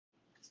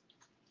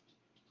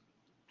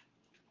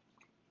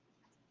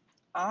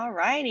All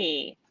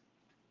righty.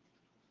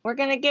 We're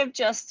going to give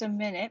just a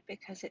minute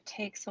because it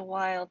takes a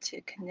while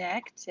to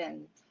connect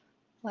and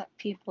let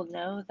people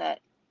know that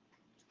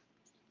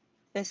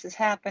this is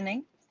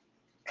happening.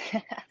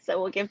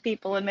 So we'll give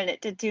people a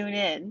minute to tune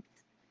in.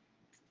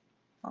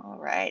 All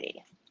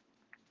righty.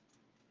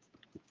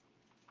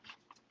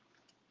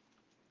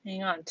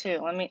 Hang on too.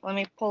 Let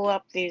me pull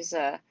up these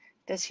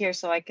this here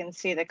so I can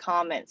see the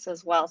comments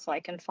as well, so I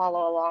can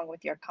follow along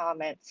with your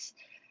comments.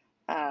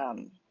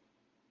 Hang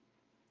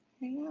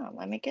on,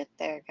 let me get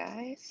there,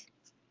 guys.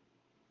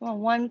 Well,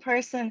 one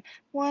person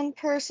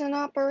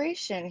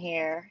operation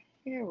here.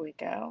 Here we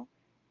go.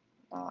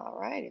 All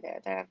righty,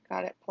 there. I've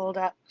got it pulled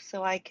up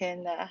so I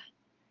can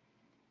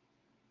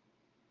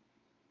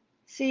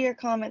see your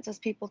comments as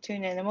people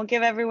tune in. And we'll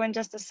give everyone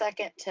just a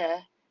second to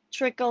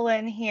trickle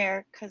in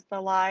here because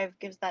the live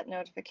gives that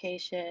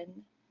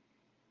notification.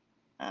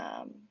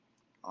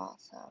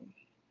 Awesome.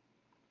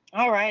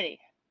 All righty.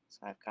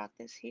 So I've got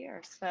this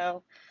here.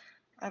 So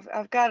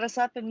I've got us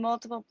up in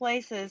multiple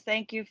places.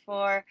 Thank you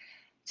for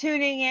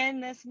tuning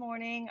in this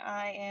morning.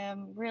 I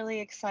am really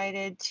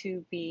excited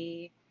to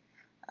be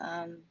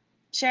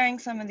sharing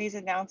some of these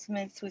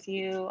announcements with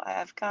you.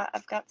 I've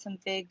got some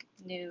big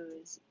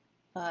news,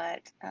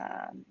 but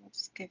we'll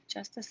just give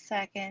just a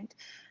second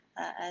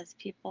as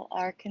people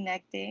are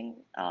connecting.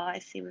 Oh, I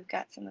see we've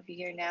got some of you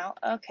here now.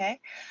 Okay.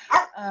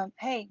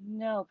 Hey,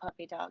 no,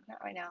 puppy dog,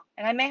 not right now.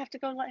 And I may have to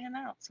go let him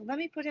out. So let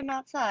me put him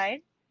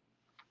outside.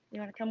 You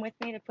want to come with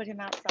me to put him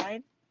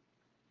outside?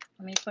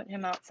 Let me put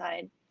him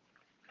outside.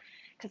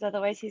 Because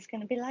otherwise he's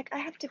going to be like, I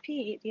have to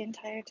pee the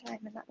entire time,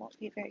 and that won't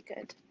be very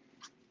good.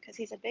 Because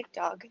he's a big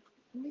dog.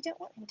 And we don't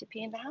want him to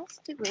pee in the house,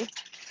 do we?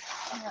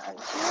 Hang on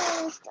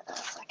just a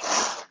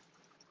second.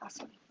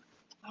 Awesome.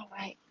 All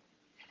right.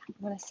 I'm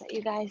going to set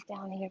you guys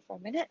down here for a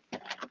minute.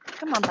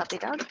 Come on, puppy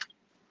dog.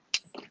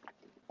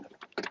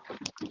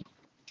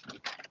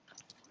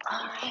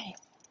 All right.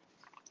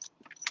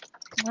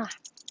 All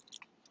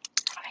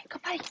right, go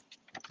buddy.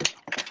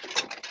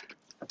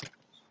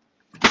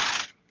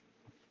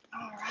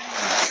 All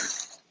right.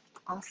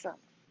 Awesome.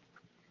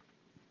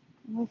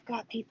 We've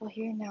got people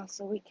here now,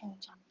 so we can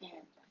jump in.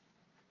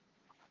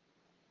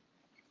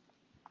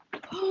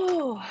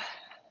 Oh,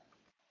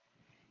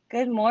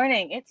 good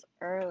morning. It's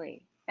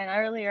early. And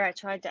earlier I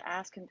tried to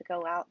ask him to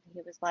go out, and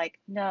he was like,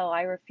 no,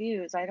 I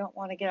refuse. I don't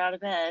want to get out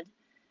of bed.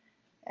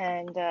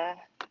 And,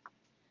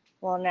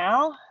 well,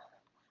 now,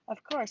 of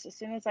course, as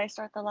soon as I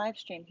start the live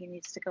stream, he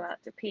needs to go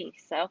out to pee.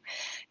 So,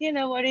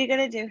 what are you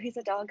going to do? He's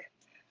a dog.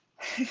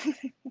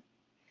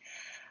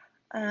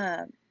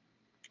 Um,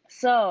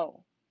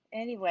 so,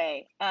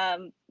 anyway,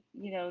 the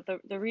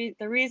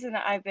reason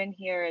that I've been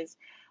here is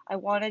I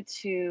wanted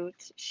to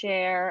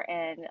share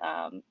and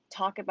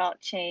talk about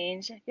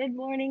change. Good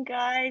morning,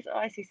 guys. Oh,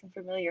 I see some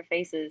familiar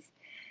faces.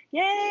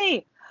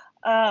 Yay!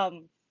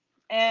 Um,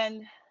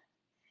 and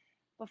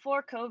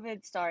before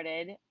COVID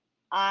started,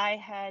 I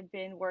had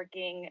been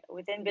working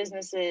within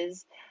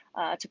businesses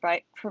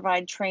to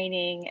provide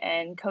training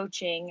and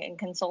coaching and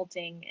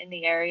consulting in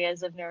the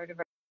areas of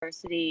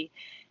neurodiversity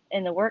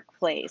in the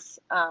workplace.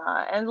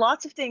 And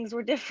lots of things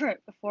were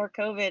different before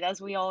COVID,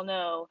 as we all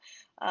know.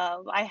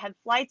 I had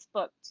flights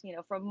booked,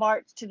 from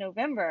March to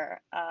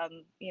November,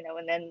 and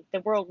then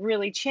the world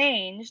really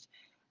changed.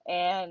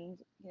 And,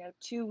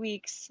 2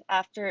 weeks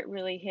after it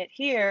really hit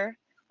here,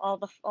 all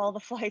the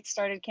flights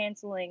started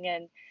canceling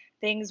and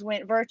things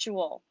went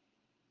virtual.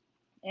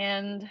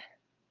 And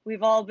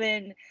we've all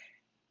been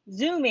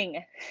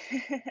Zooming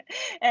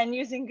and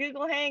using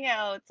Google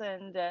Hangouts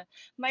and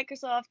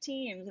Microsoft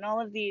Teams and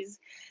all of these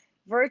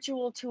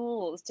virtual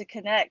tools to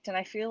connect. And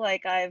I feel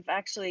like I've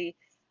actually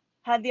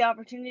had the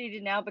opportunity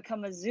to now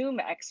become a Zoom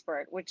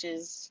expert, which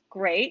is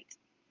great.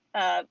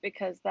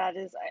 Because that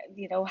is,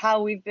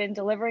 how we've been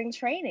delivering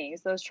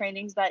trainings. Those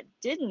trainings that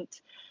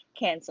didn't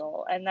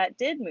cancel and that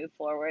did move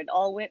forward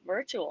all went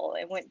virtual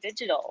and went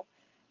digital.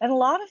 And a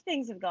lot of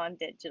things have gone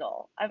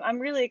digital. I'm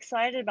really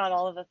excited about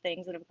all of the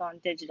things that have gone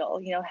digital.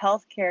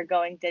 Healthcare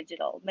going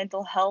digital,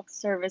 mental health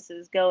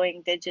services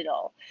going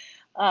digital.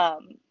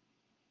 Um,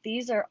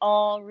 these are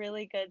all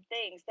really good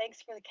things. Thanks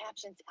for the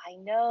captions. I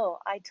know.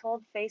 I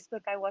told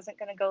Facebook I wasn't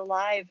going to go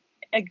live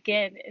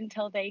again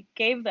until they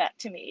gave that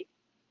to me.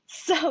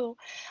 So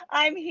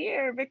I'm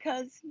here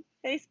because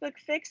Facebook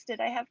fixed it.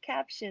 I have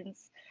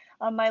captions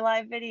on my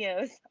live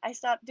videos. I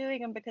stopped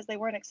doing them because they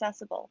weren't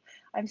accessible.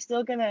 I'm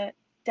still going to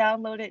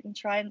download it and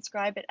try and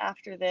scribe it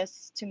after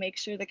this to make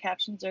sure the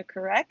captions are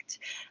correct.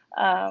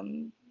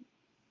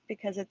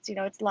 Because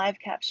it's live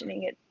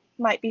captioning. It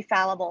might be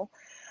fallible.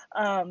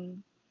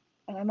 And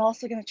I'm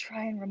also going to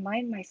try and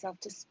remind myself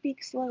to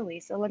speak slowly.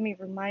 So let me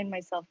remind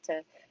myself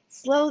to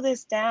slow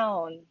this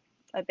down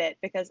a bit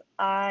because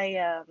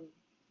I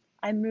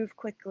move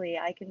quickly.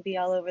 I can be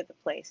all over the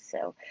place.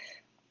 So,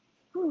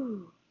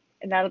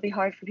 and that'll be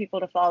hard for people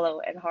to follow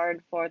and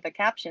hard for the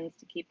captions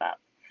to keep up.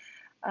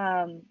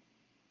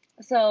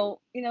 So,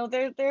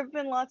 there have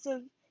been lots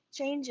of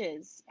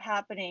changes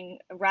happening,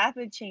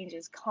 rapid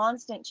changes,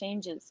 constant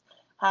changes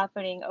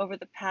happening over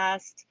the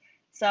past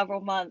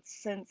several months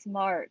since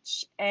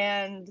March,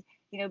 and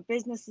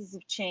businesses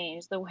have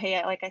changed. The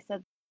way, like I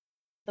said,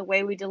 the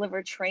way we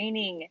deliver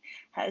training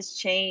has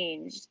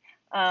changed.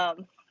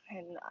 And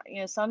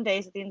some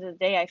days at the end of the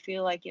day, I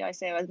feel like I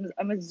say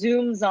I'm a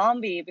Zoom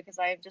zombie because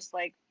I'm just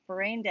like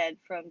brain dead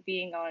from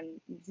being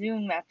on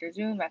Zoom after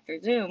Zoom after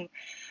Zoom.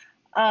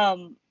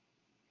 Um,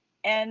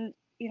 and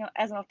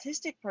as an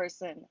autistic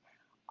person,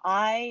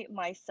 I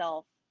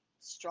myself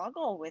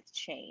struggle with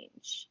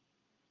change.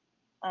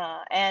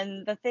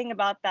 And the thing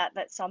about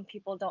that some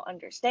people don't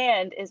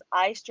understand is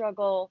I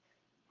struggle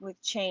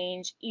with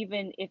change,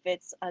 even if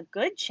it's a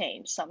good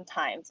change.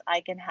 Sometimes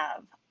I can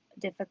have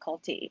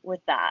difficulty with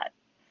that.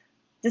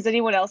 Does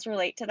anyone else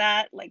relate to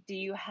that? Like, do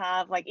you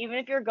have, like, even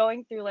if you're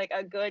going through like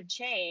a good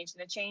change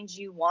and a change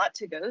you want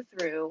to go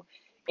through,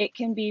 it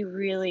can be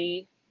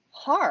really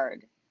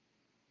hard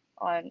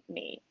on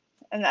me.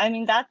 And I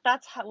mean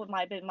that's how what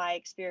my been my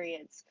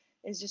experience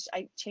is. Just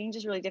I change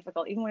is really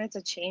difficult, even when it's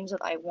a change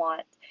that I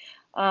want.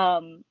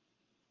 Um,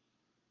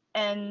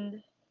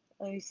 and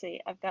let me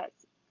see, I've got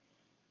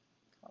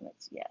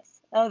comments.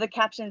 Yes. Oh, the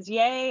captions.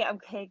 Yay.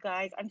 Okay,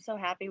 guys, I'm so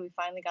happy we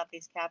finally got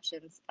these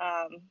captions.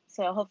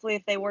 So hopefully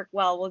if they work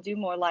well, we'll do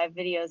more live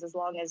videos as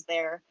long as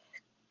they're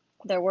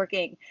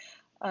working.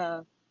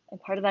 Uh, and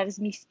part of that is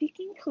me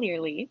speaking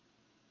clearly.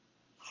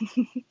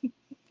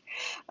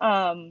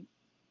 Um,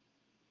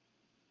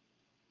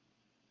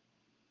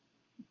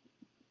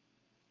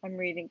 I'm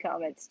reading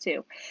comments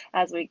too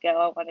as we go.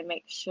 I want to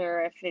make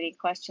sure if any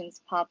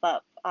questions pop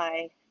up,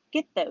 I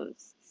get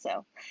those.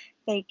 So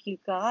thank you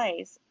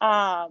guys.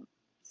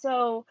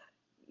 So,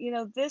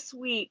 this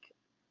week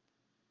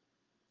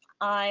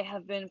I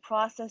have been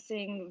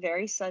processing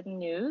very sudden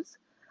news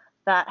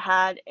that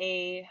had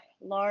a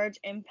large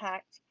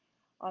impact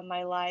on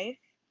my life.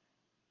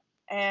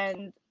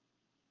 And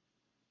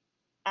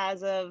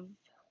as of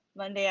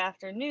Monday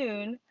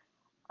afternoon,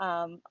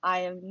 I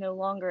am no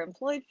longer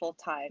employed full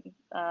time.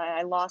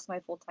 I lost my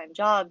full time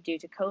job due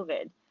to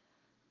COVID.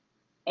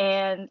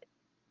 And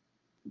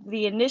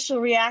the initial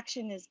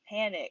reaction is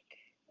panic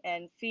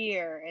and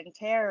fear and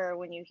terror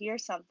when you hear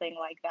something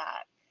like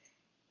that.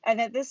 And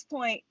at this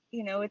point,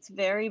 it's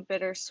very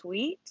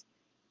bittersweet.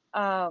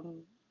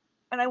 Um,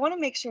 and I want to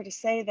make sure to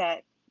say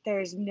that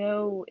there's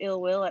no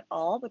ill will at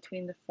all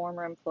between the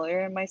former employer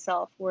and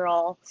myself. We're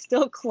all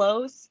still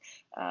close,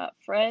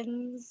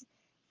 friends,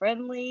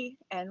 friendly,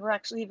 and we're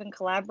actually even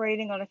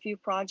collaborating on a few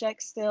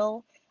projects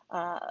still.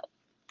 Uh,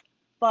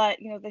 but,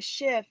 the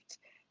shift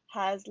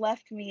has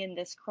left me in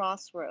this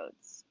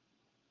crossroads.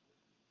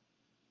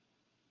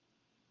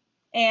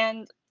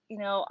 And,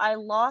 I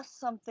lost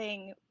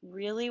something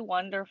really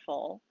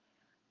wonderful,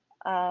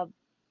 uh,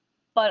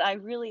 but I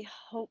really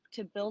hope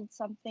to build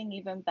something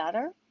even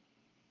better.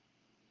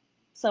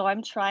 So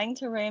I'm trying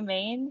to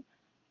remain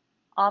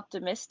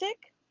optimistic.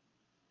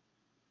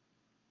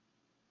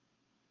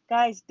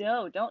 Guys,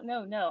 no, don't,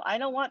 no, no. I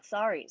don't want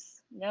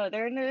sorries. No,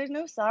 there's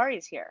no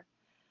sorries here.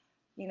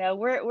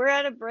 We're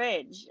at a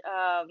bridge.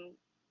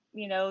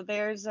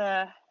 There's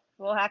a,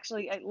 well,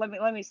 actually,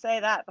 let me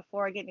say that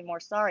before I get any more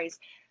sorries.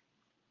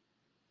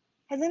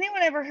 Has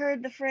anyone ever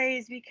heard the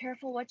phrase, be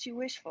careful what you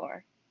wish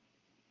for?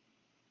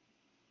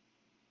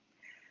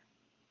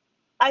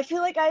 I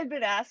feel like I've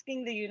been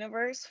asking the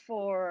universe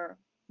for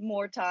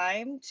more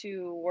time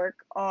to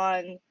work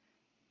on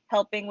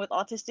helping with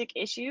autistic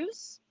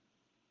issues.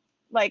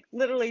 Like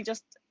literally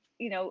just,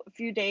 a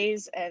few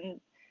days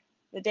and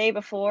the day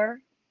before.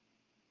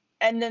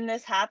 And then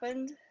this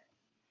happened.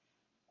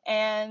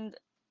 And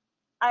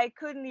I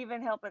couldn't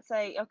even help but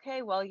say,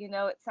 okay, well,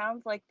 it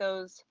sounds like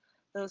those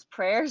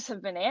prayers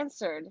have been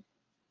answered,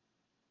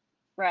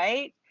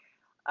 right?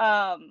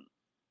 Um,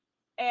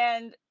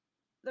 and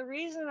the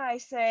reason I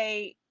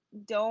say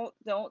don't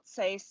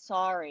say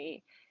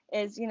sorry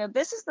is,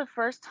 this is the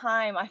first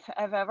time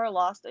I've ever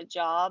lost a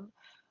job.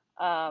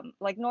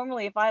 Like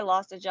normally if I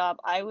lost a job,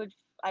 I've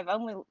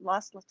only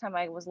lost last time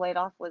I was laid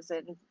off was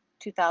in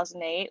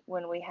 2008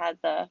 when we had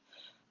the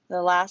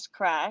last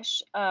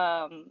crash.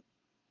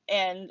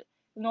 And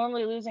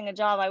normally losing a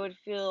job, I would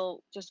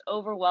feel just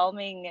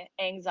overwhelming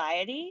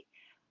anxiety.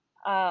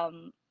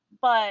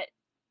 But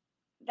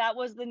that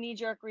was the knee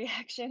jerk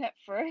reaction at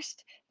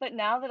first. But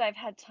now that I've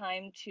had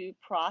time to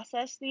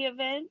process the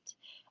event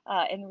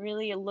and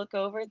really look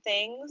over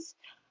things,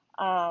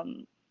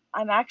 um,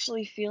 I'm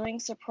actually feeling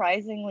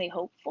surprisingly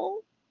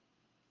hopeful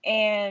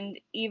and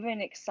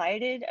even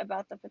excited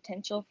about the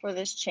potential for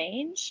this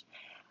change.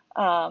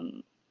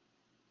 Um,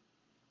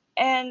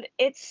 and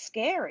it's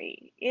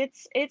scary.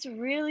 It's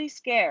really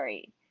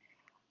scary.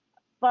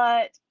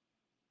 But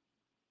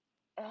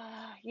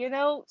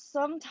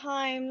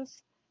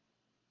sometimes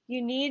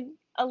you need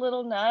a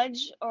little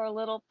nudge or a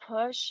little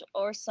push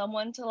or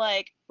someone to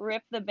like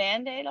rip the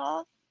band-aid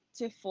off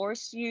to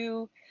force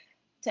you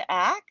to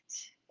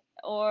act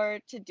or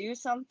to do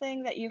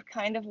something that you've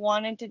kind of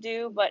wanted to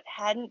do but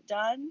hadn't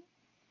done.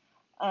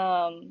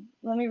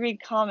 Let me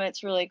read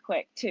comments really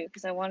quick too,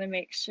 because I want to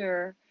make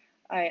sure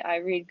I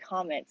read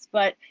comments.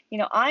 But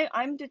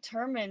I'm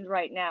determined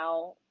right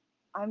now.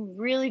 I'm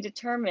really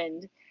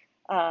determined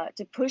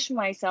to push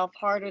myself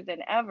harder than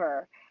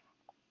ever.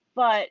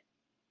 But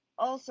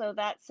also,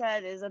 that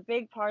said, is a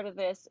big part of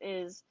this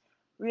is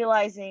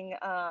realizing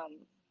I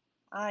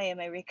am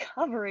a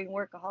recovering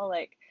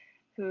workaholic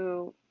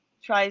who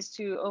tries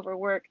to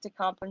overwork to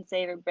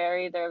compensate or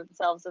bury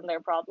themselves in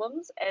their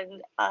problems.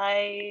 And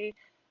I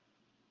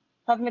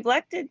have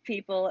neglected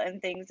people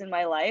and things in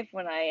my life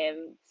when I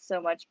am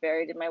so much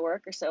buried in my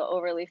work or so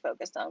overly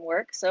focused on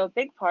work. So a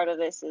big part of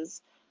this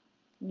is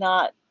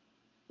not,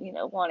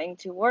 wanting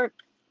to work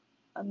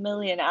a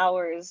million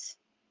hours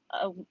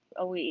a,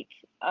 a week,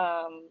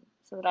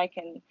 so that I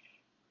can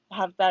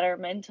have better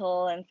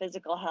mental and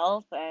physical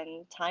health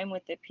and time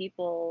with the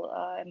people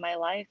in my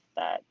life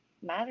that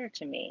matter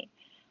to me.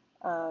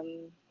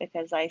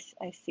 Because I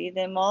see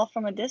them all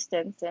from a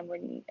distance, and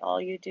when all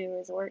you do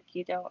is work,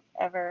 you don't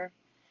ever,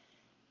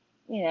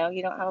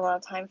 you don't have a lot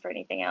of time for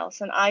anything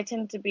else. And I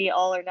tend to be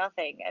all or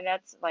nothing. And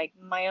that's like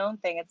my own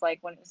thing. It's like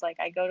when it was like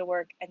I go to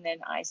work and then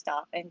I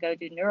stop and go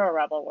do neuro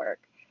rebel work.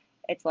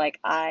 It's like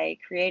I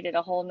created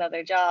a whole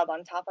nother job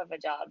on top of a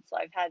job. So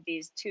I've had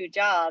these two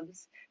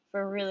jobs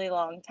for a really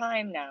long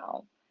time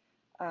now.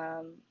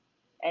 Um,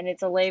 and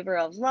it's a labor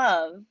of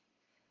love.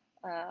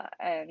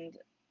 And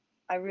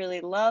I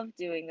really love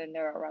doing the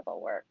neuro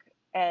rebel work.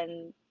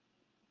 And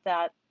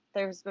that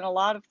there's been a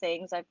lot of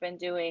things I've been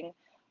doing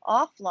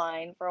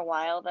offline for a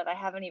while that I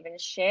haven't even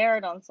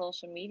shared on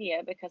social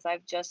media because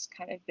I've just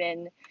kind of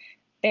been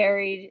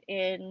buried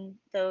in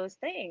those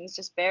things,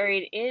 just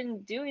buried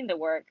in doing the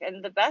work.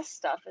 And the best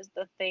stuff is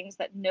the things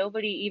that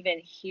nobody even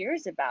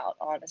hears about,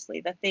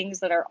 honestly, the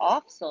things that are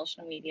off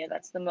social media.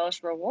 That's the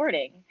most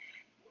rewarding.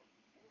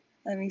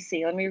 Let me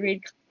see, let me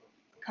read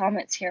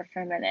comments here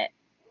for a minute.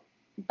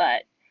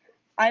 But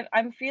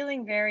I'm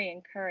feeling very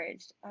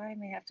encouraged. I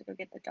may have to go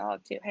get the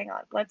dog too. Hang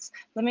on.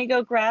 Let me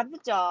go grab the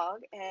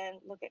dog and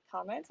look at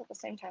comments at the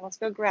same time. Let's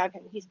go grab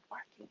him. He's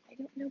barking. I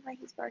don't know why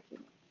he's barking.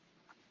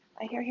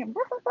 I hear him.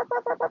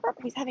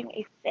 He's having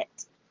a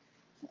fit.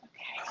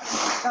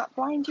 Okay. Not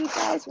blind you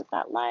guys with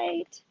that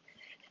light.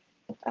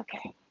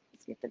 Okay.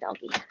 Let's get the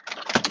doggy.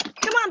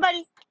 Come on,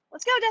 buddy.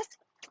 Let's go, Dust.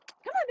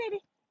 Come on,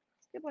 baby.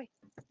 Good boy.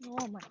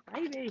 Oh my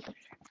baby.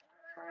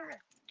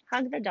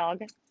 Hug the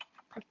dog.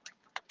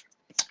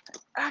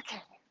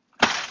 Okay.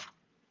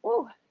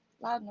 Ooh,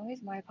 loud noise.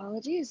 My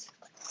apologies.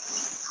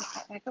 Put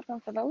that back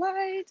up for the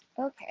light.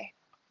 Okay.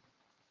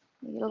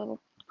 Get a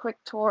little quick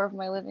tour of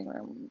my living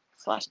room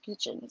slash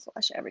kitchen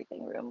slash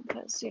everything room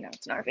because,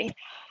 it's an RV.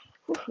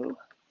 Woohoo.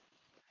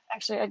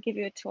 Actually, I'd give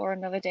you a tour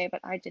another day, but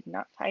I did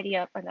not tidy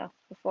up enough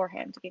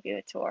beforehand to give you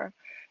a tour.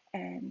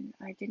 And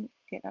I didn't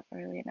get up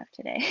early enough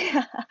today.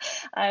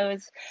 I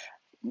was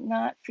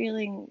not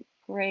feeling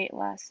great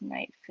last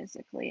night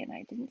physically, and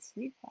I didn't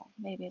sleep well.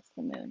 Maybe it's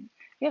the moon.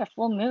 We had a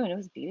full moon. It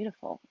was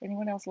beautiful.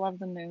 Anyone else love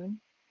the moon?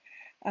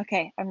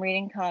 Okay, I'm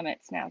reading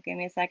comments now. Give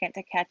me a second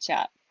to catch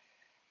up.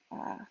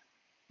 Uh,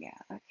 yeah,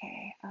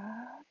 okay.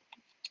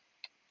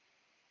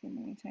 In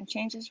the meantime,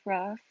 change is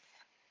rough.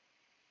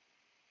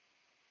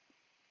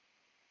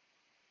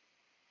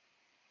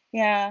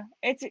 Yeah,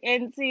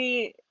 and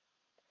see,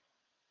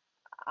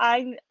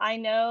 I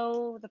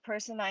know the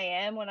person I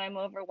am when I'm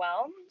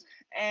overwhelmed,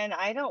 and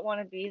I don't want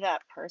to be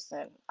that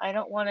person. I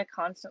don't want to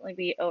constantly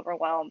be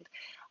overwhelmed.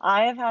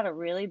 I have had a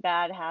really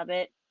bad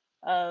habit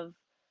of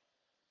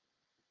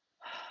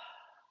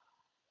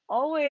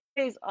always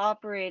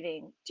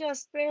operating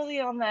just barely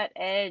on that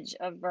edge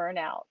of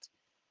burnout.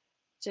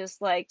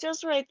 Just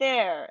right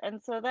there.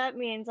 And so that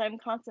means I'm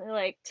constantly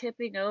like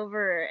tipping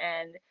over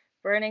and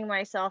burning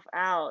myself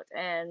out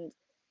and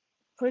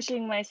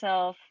pushing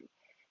myself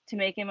to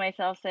making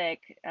myself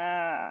sick,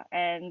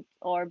 and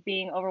or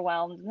being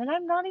overwhelmed. And then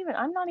I'm not even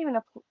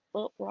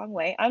wrong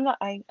way. I'm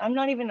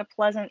not even a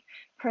pleasant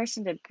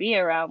person to be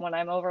around when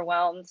I'm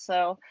overwhelmed.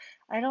 So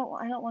I don't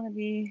want to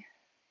be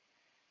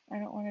I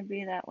don't want to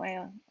be that way.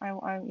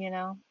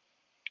 I'm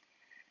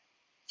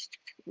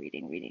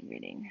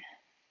reading.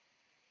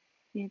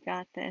 You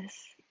got this.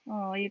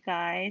 Oh, you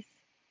guys.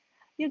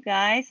 You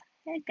guys.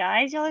 Hey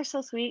guys, y'all are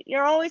so sweet.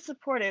 You're always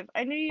supportive.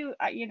 I knew you,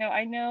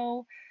 I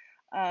know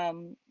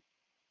um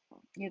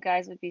you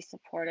guys would be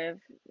supportive.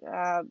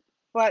 Uh,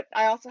 but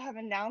I also have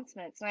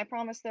announcements, and I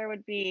promised there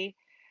would be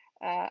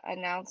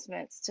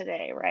announcements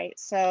today, right?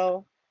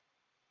 So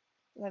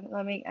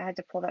I had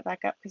to pull that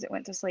back up because it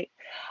went to sleep.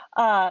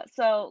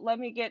 So let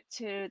me get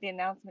to the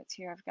announcements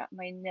here. I've got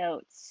my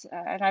notes,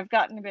 and I've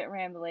gotten a bit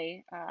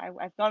rambly.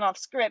 I've gone off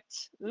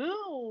script.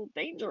 Ooh,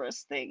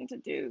 dangerous thing to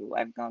do.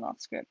 I've gone off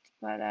script,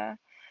 but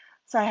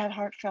so I had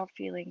heartfelt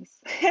feelings.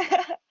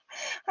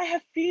 I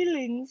have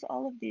feelings,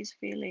 all of these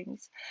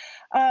feelings.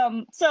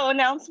 So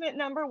announcement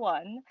number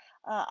one,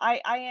 I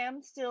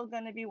am still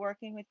going to be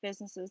working with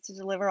businesses to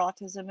deliver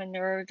autism and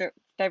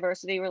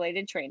neurodiversity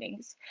related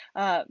trainings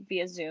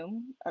via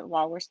Zoom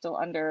while we're still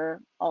under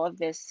all of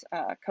this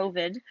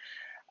COVID.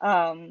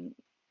 Um,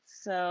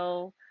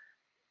 so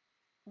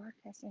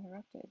broadcast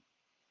interrupted.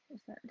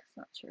 That's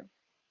not true.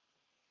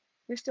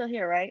 You're still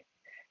here, right?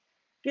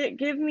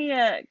 Give me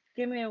a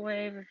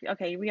wave.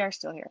 Okay, we are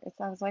still here.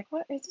 I was like,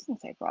 what? It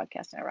doesn't say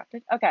broadcast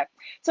interrupted. Okay.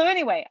 So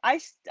anyway,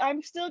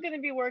 I'm still going to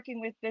be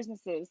working with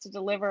businesses to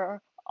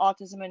deliver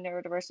autism and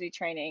neurodiversity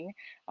training.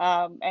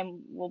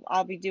 And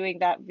I'll be doing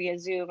that via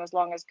Zoom as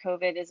long as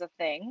COVID is a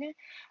thing.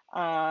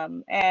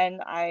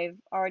 And I've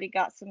already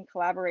got some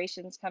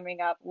collaborations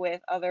coming up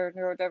with other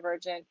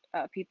neurodivergent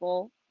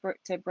people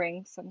to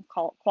bring some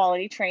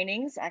quality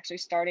trainings, actually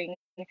starting.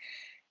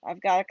 I've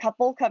got a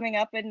couple coming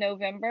up in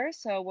November,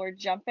 so we're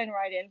jumping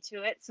right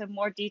into it. Some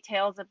more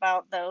details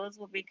about those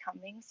will be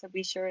coming, so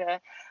be sure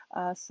to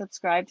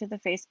subscribe to the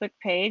Facebook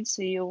page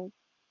so you'll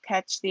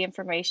catch the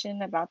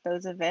information about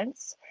those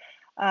events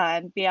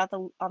and be on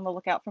the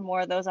lookout for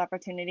more of those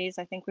opportunities.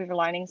 I think we're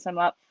lining some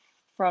up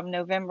from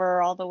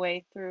November all the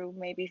way through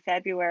maybe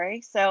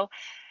February. So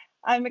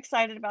I'm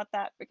excited about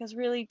that because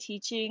really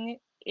teaching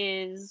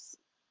is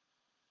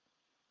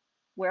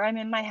where I'm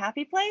in my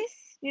happy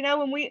place. You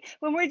know,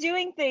 when we're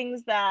doing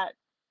things that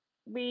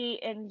we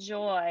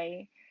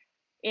enjoy,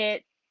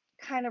 it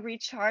kind of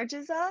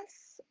recharges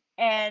us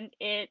and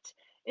it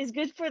is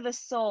good for the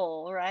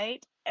soul,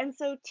 right? And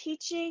so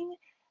teaching,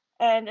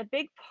 and a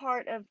big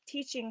part of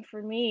teaching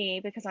for me,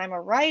 because I'm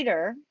a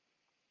writer,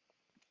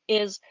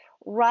 is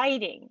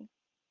writing.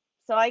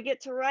 So I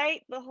get to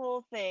write the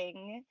whole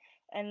thing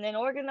and then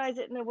organize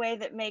it in a way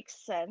that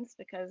makes sense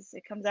because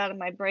it comes out of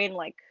my brain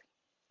like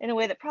in a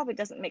way that probably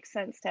doesn't make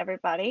sense to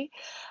everybody.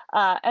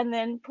 And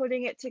then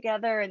putting it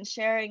together and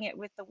sharing it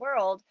with the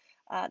world,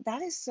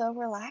 that is so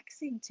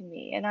relaxing to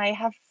me and I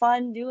have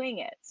fun doing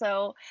it.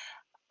 So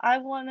I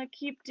want to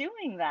keep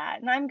doing that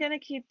and I'm going to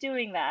keep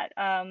doing that.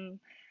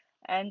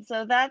 And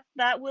so that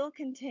will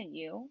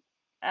continue.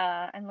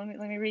 And let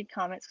me read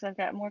comments because I've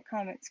got more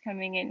comments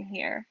coming in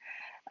here.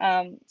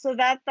 So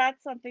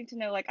that's something to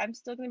know. Like I'm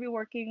still going to be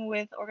working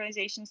with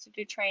organizations to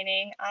do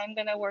training. I'm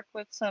going to work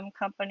with some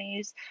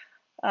companies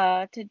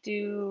to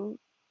do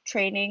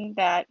training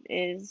that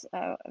is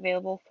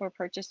available for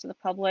purchase to the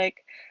public.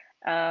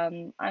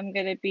 I'm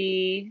going to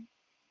be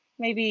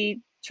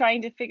maybe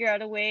trying to figure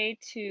out a way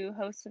to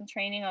host some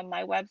training on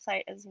my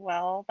website as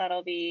well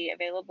that'll be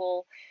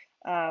available,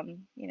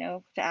 you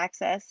know, to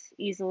access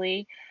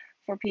easily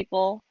for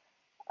people.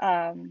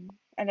 And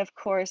of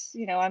course,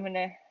 you know, I'm going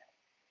to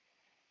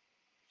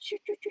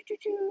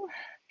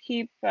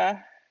keep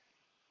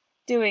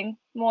doing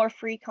more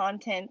free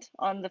content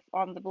on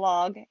the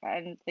blog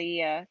and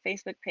the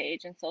Facebook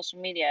page and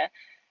social media.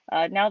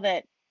 Now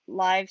that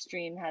live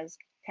stream has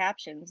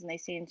captions and they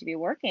seem to be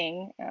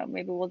working,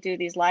 maybe we'll do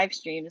these live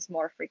streams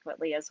more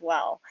frequently as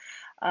well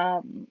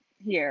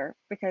here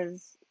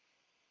because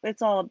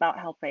it's all about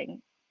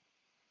helping.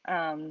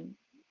 Um,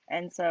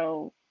 and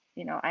so,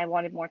 you know, I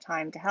wanted more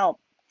time to help,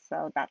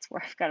 so that's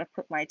where I've got to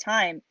put my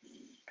time.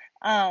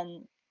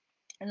 Um,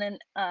 and then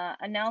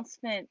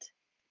announcement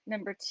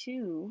number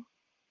two.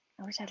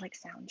 I wish I had like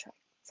sound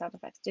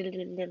effects.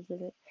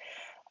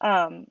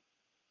 Um,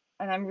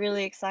 and I'm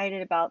really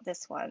excited about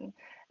this one.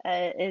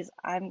 Is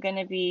I'm going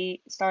to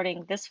be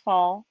starting this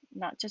fall,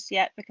 not just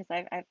yet because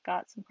I've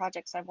got some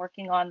projects I'm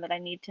working on that I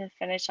need to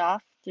finish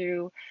off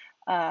through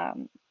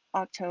um,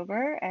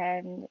 October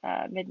and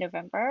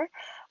mid-November.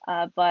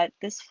 But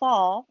this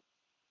fall,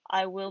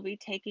 I will be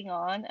taking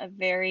on a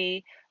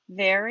very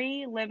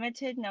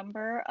limited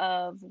number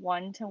of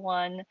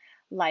one-to-one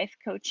life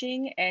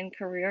coaching and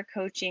career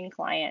coaching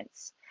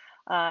clients.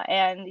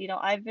 And, you know,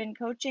 I've been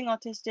coaching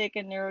autistic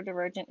and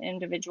neurodivergent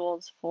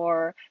individuals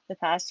for the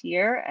past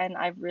year, and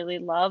I've really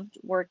loved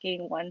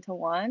working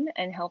one-to-one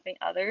and helping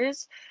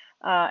others.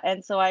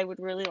 And so I would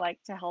really like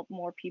to help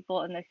more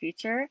people in the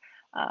future.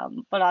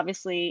 But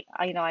obviously,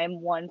 you know, I am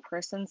one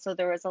person, so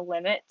there is a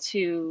limit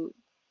to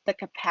the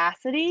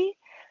capacity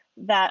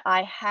that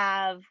I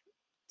have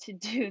to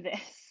do this.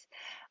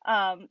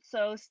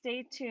 So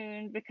stay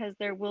tuned because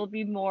there will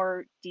be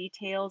more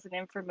details and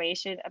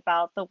information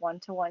about the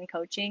one-to-one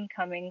coaching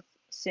coming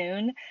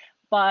soon.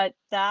 But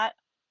that,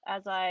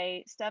 as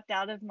I stepped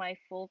out of my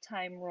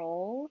full-time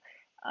role,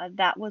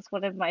 that was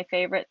one of my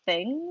favorite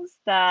things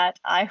that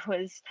I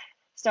was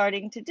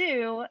starting to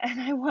do, and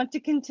I want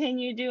to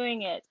continue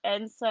doing it.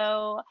 And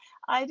so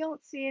I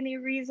don't see any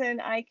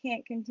reason I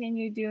can't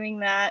continue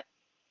doing that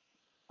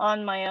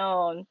on my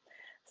own.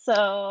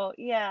 So,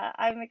 yeah,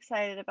 I'm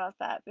excited about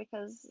that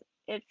because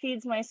it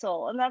feeds my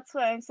soul. And that's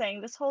what I'm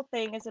saying. This whole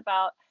thing is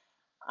about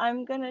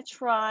I'm going to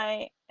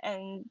try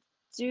and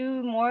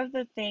do more of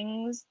the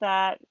things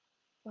that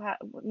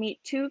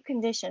meet two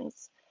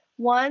conditions.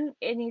 One,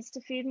 it needs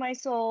to feed my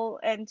soul,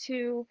 and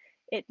two,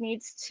 it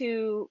needs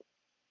to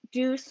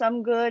do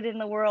some good in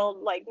the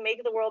world, like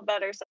make the world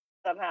better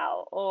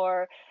somehow,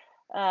 or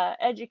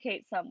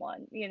educate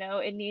someone. You know,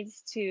 it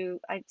needs to.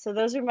 So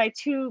those are my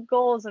two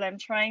goals that I'm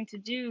trying to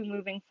do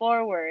moving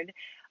forward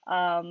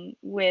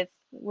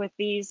with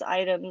these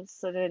items.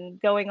 So then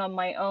going on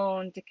my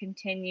own to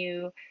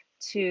continue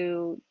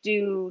to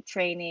do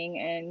training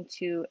and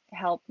to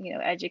help,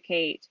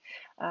 educate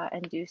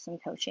and do some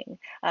coaching.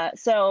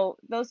 So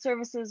those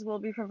services will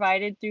be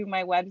provided through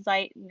my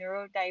website,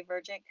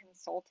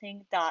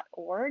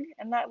 neurodivergentconsulting.org,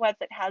 and that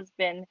website has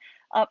been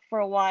up for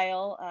a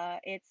while. I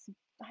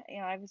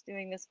was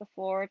doing this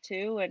before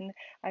too, and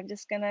I'm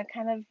just gonna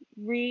kind of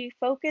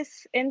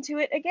refocus into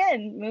it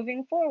again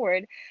moving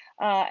forward.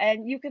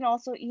 And you can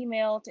also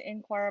email to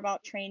inquire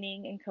about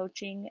training and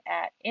coaching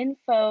at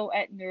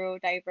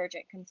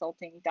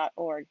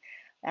info@neurodivergentconsulting.org.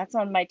 That's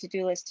on my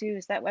to-do list too,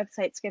 is that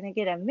website's going to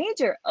get a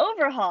major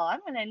overhaul.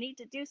 I'm going to need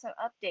to do some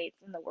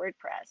updates in the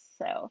WordPress.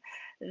 So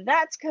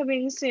that's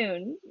coming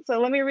soon. So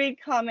let me read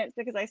comments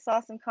because I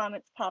saw some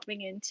comments popping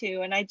in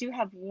too. And I do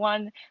have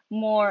one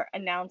more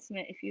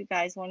announcement if you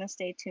guys want to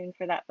stay tuned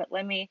for that. But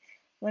let me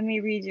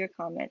read your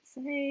comments.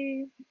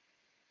 Hey,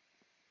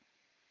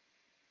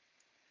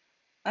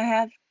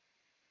 I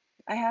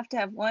have to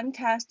have one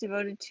task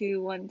devoted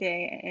to one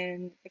day,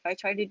 and if I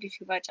try to do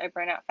too much, I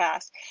burn out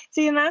fast.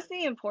 See, and that's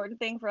the important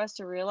thing for us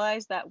to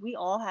realize, that we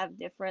all have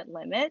different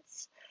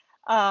limits.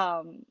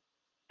 Um,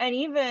 and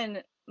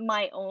even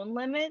my own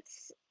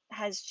limits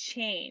has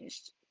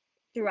changed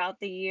throughout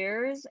the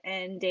years,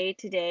 and day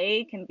to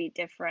day can be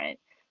different.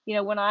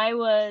 When I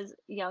was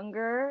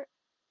younger,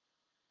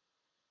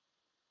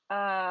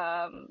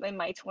 in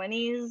my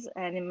 20s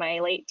and in my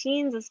late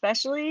teens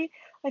especially,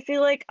 I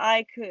feel like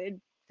I could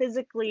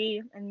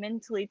physically and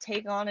mentally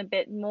take on a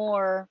bit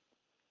more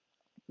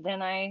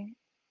than I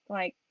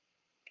like.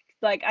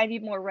 Like, I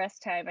need more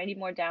rest time. I need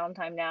more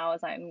downtime now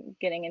as I'm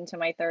getting into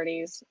my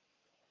 30s.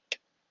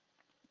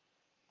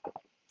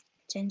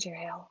 Ginger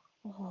ale.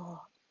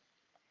 Oh,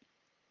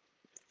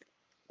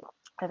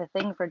 I have a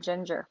thing for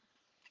ginger.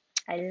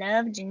 I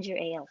love ginger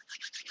ale.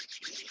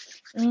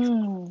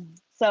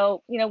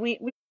 So,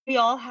 we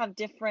all have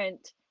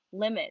different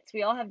limits.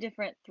 We all have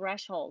different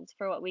thresholds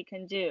for what we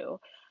can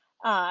do.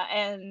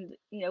 And,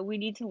 we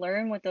need to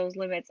learn what those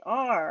limits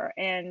are.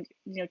 And,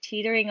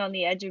 teetering on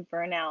the edge of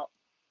burnout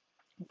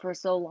for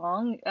so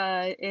long,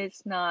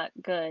 it's not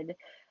good.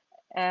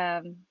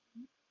 Um,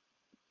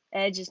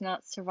 Edge is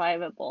not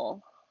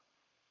survivable.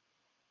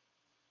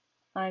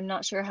 I'm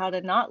not sure how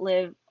to not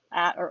live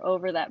at or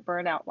over that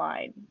burnout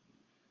line.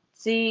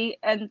 See,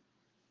 and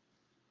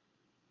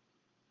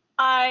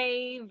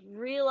I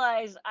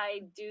realize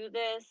I do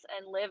this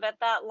and live at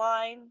that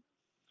line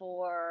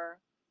for,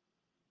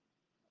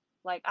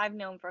 like, I've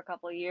known for a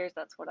couple of years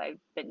that's what I've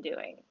been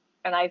doing.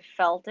 And I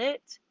felt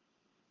it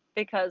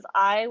because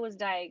I was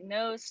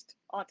diagnosed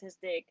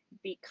autistic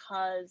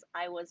because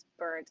I was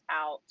burnt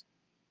out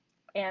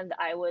and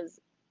I was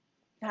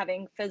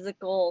having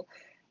physical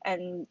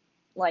and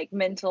like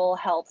mental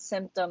health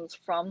symptoms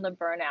from the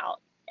burnout,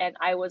 and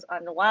I was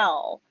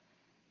unwell.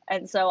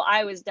 And so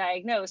I was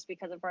diagnosed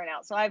because of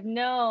burnout. So I've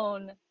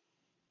known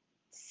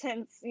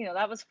since,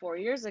 that was 4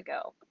 years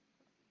ago.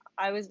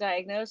 I was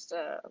diagnosed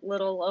a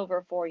little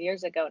over 4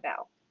 years ago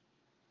now.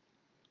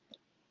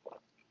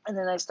 And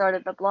then I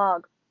started the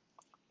blog.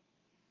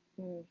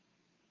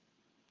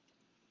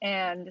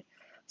 And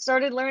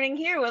started learning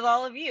here with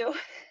all of you.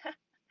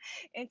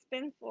 It's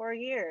been 4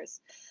 years.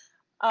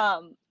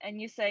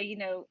 And you say,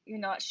 you're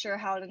not sure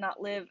how to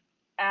not live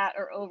at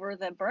or over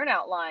the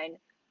burnout line.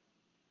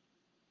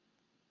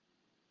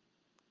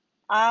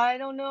 I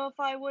don't know if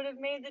I would have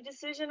made the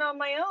decision on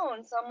my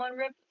own. Someone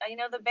ripped,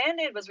 the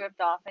band-aid was ripped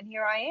off, and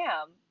here I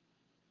am.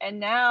 And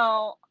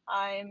now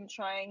I'm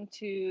trying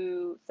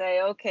to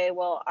say, okay,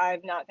 well, I'm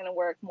not going to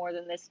work more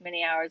than this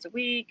many hours a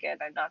week, and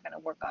I'm not going to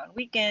work on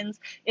weekends.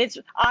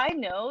 I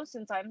know,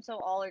 since I'm so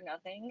all or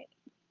nothing,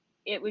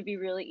 it would be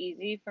really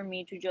easy for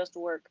me to just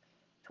work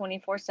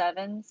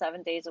 24/7,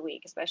 7 days a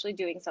week, especially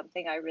doing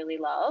something I really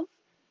love.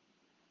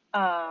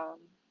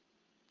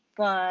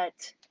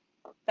 But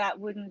that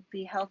wouldn't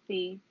be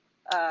healthy.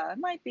 It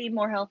might be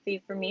more healthy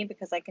for me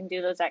because I can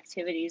do those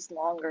activities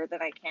longer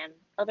than I can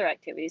other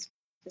activities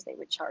because they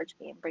would charge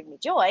me and bring me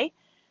joy.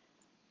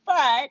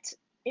 But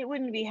it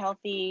wouldn't be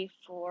healthy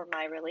for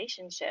my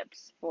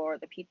relationships, for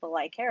the people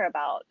I care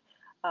about.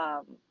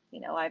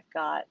 I've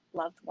got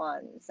loved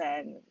ones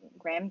and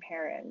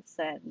grandparents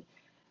and,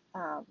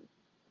 um,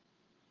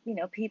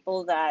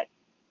 people that,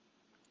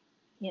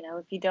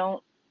 if you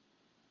don't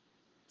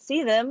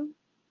see them,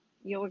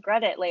 you'll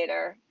regret it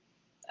later.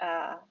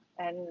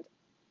 And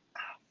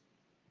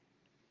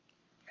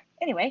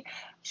anyway,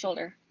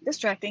 shoulder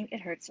distracting,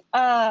 it hurts.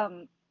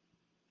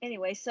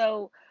 Anyway,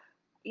 so,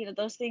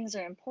 those things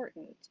are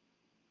important.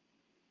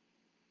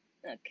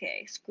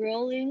 Okay,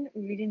 scrolling,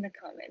 reading the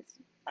comments.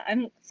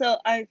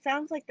 It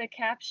sounds like the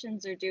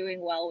captions are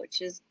doing well,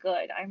 which is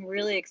good. I'm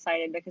really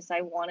excited because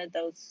I wanted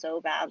those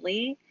so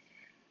badly.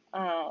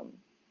 Um,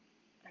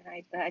 and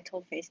I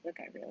told Facebook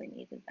I really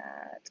needed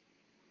that.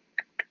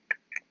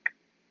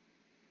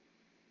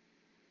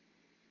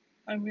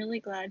 I'm really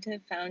glad to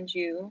have found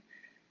you.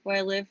 Where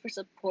I live, for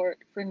support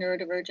for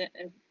neurodivergent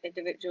and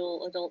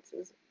individual adults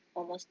is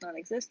almost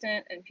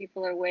non-existent, and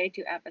people are way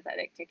too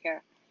apathetic to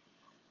care.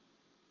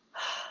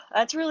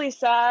 That's really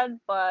sad,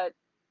 but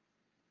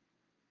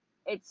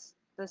it's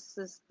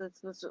this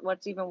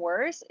what's even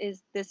worse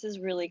is this is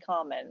really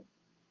common.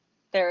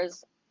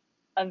 There's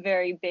a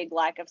very big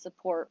lack of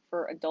support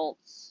for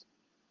adults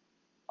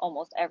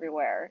almost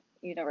everywhere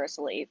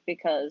universally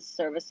because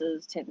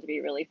services tend to be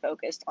really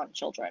focused on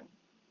children.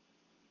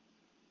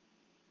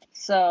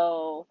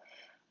 So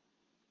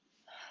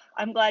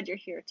I'm glad you're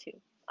here too.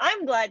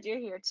 I'm glad you're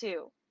here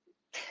too.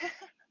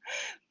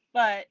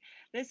 But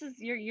this is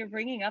you're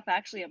bringing up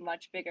actually a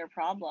much bigger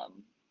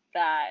problem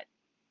that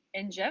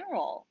in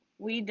general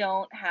we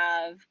don't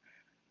have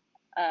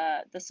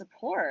the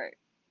support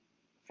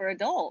for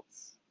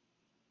adults.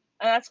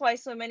 And that's why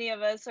so many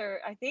of us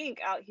are, I think,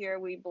 out here,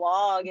 we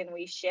blog and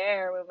we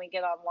share when we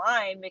get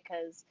online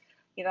because,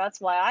 that's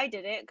why I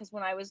did it. Because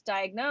when I was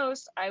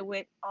diagnosed, I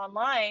went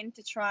online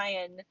to try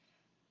and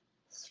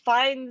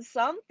find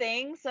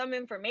something, some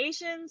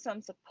information,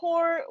 some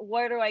support.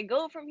 Where do I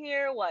go from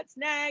here? What's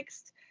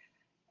next?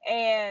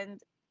 And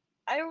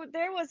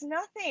there was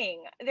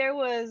nothing. There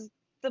was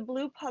the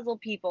Blue Puzzle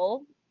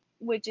people,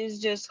 which is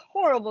just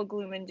horrible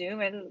gloom and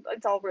doom, and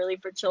it's all really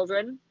for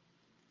children.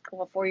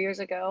 Well, 4 years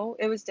ago,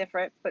 it was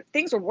different, but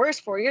things were worse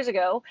 4 years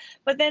ago.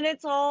 But then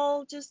it's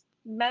all just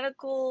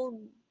medical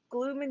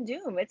gloom and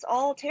doom. It's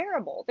all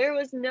terrible. There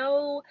was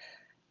no,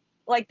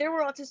 like, there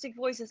were autistic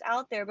voices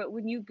out there, but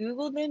when you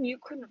Googled them, you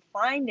couldn't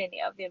find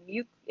any of them.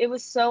 It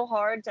was so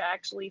hard to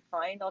actually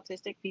find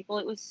autistic people.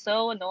 It was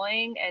so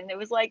annoying, and it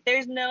was like,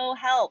 there's no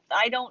help.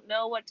 I don't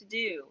know what to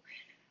do.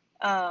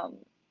 Um,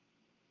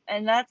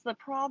 and that's the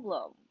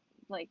problem.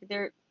 Like,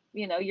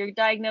 you're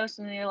diagnosed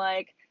and you're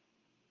like,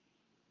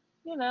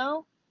 you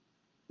know,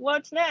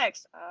 what's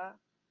next?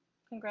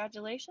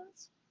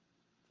 Congratulations.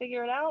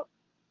 Figure it out.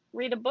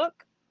 Read a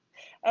book.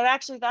 And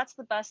actually, that's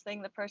the best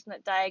thing the person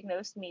that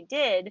diagnosed me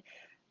did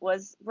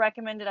was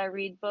recommended I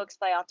read books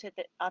by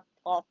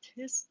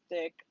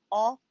autistic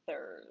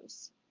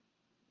authors.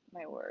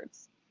 My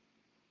words.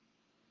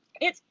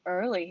 It's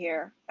early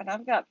here, and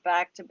I've got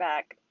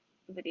back-to-back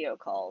video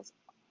calls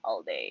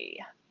all day.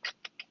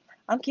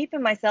 I'm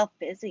keeping myself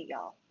busy,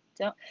 y'all.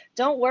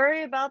 Don't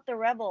worry about the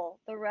rebel.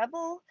 The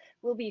rebel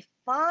will be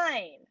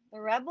fine. The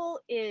rebel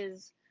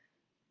is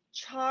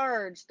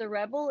charged. The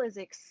rebel is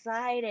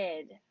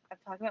excited. I'm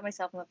talking about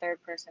myself in the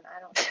third person.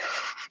 I don't.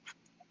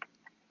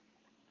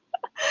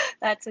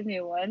 That's a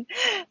new one.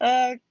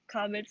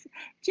 Comments.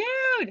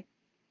 Jude!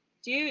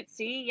 Jude,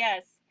 see,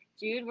 yes.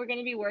 Jude, we're going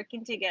to be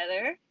working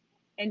together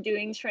and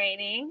doing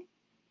training.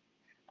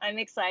 I'm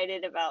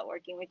excited about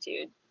working with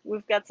Jude.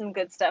 We've got some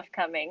good stuff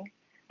coming.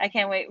 I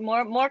can't wait.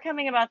 More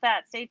coming about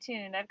that. Stay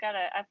tuned. I've got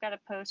a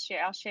post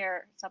share. I'll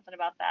share something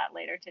about that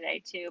later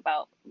today too,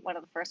 about one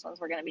of the first ones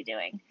we're going to be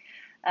doing.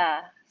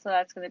 So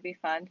that's going to be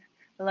fun.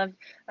 I love,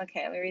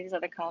 okay, let me read these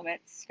other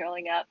comments.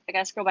 Scrolling up. I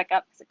gotta scroll back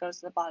up because it goes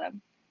to the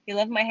bottom. You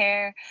love my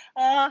hair.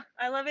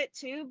 I love it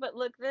too, but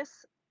look,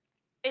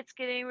 it's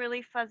getting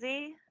really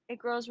fuzzy. It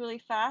grows really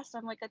fast.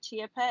 I'm like a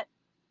chia pet,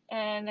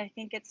 and I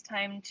think it's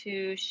time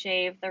to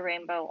shave the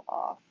rainbow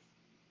off.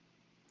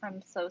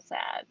 I'm so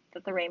sad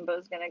that the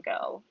rainbow's gonna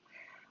go.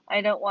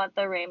 I don't want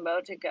the rainbow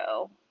to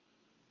go,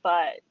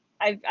 but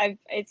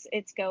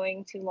it's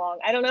going too long.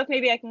 I don't know if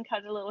maybe I can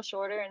cut it a little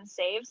shorter and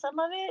save some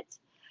of it.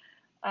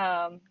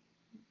 Um,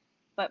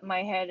 but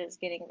my head is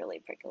getting really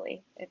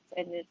prickly.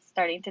 It's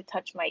starting to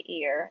touch my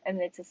ear,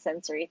 and it's a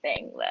sensory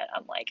thing that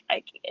I'm like,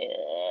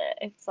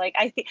 it's like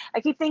I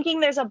keep thinking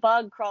there's a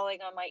bug crawling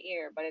on my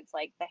ear, but it's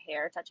like the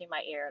hair touching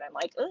my ear, and I'm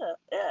like, ugh,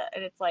 ugh.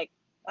 And it's like,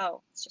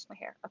 oh, it's just my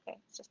hair. Okay,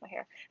 it's just my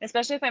hair. And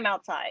especially if I'm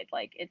outside,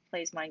 like it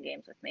plays mind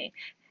games with me.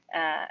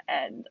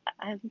 And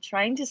I'm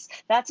trying to.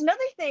 That's another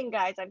thing,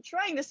 guys. I'm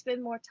trying to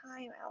spend more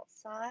time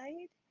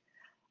outside,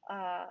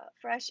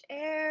 fresh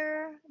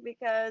air,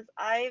 because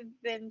I've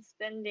been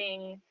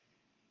spending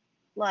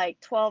like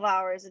 12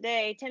 hours a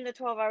day, 10 to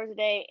 12 hours a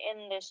day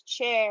in this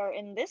chair,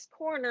 in this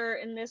corner,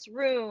 in this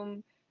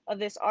room of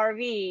this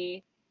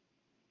RV,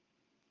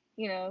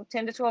 10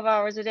 to 12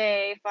 hours a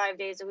day, 5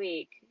 days a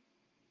week.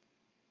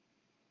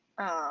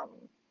 Um,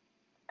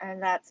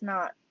 and that's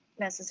not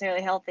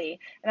necessarily healthy.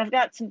 And I've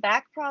got some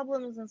back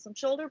problems and some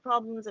shoulder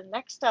problems and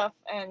neck stuff,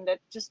 and it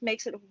just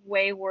makes it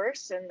way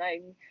worse. And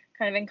I'm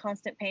kind of in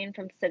constant pain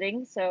from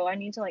sitting, so I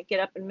need to like get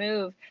up and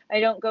move.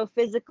 I don't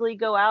physically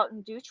go out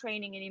and do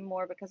training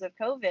anymore because of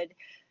COVID.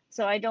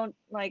 So I don't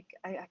like,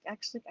 I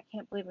actually, I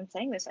can't believe I'm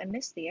saying this. I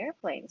miss the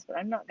airplanes, but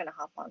I'm not going to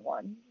hop on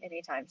one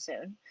anytime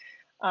soon.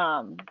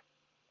 I'm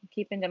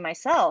keeping to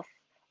myself.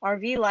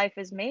 RV life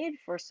is made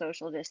for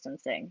social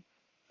distancing.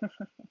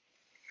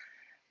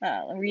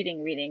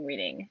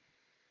 Reading.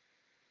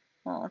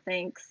 Oh,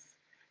 thanks.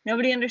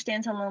 Nobody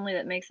understands how lonely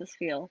that makes us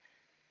feel.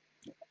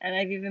 And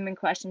I've even been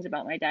questions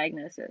about my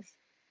diagnosis.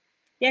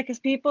 Yeah, because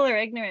people are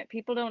ignorant.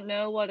 People don't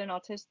know what an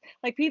autist,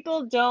 like,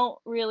 people don't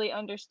really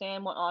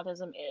understand what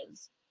autism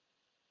is.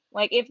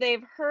 Like, if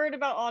they've heard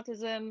about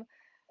autism,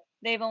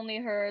 they've only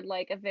heard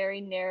like a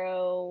very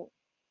narrow,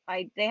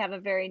 they have a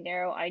very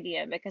narrow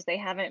idea because they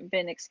haven't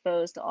been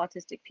exposed to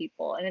autistic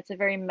people. And it's a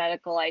very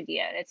medical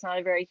idea. And it's not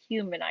a very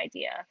human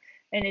idea.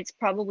 And it's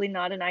probably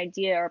not an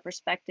idea or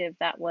perspective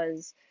that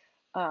was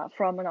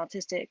from an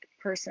autistic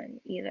person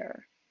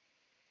either.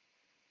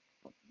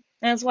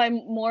 And that's why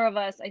more of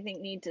us, I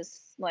think, need to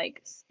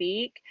like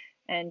speak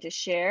and to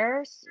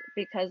share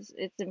because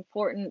it's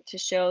important to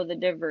show the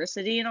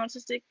diversity in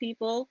autistic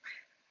people.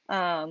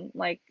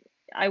 Like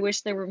I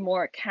wish there were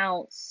more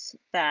accounts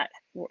that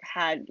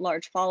had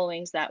large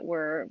followings that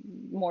were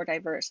more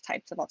diverse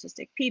types of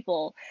autistic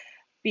people,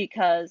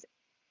 because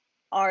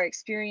our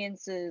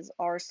experiences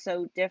are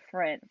so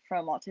different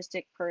from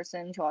autistic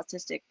person to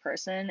autistic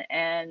person,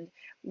 and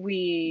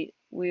we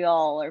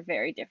all are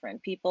very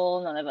different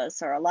people. None of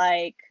us are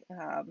alike.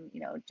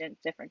 You know,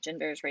 different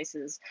genders,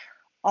 races,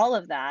 all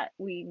of that.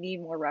 We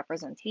need more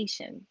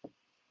representation.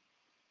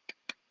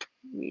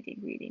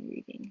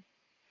 Reading.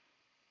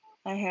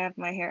 I have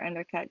my hair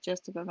undercut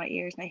just above my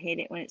ears, and I hate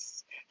it when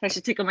it's starts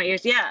to tickle my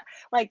ears. Yeah,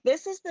 like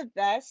this is the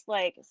best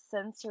like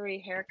sensory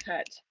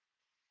haircut.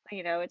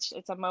 You know, it's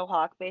a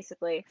mohawk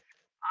basically.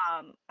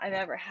 I've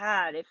ever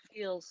had. It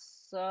feels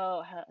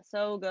so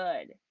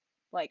good.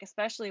 Like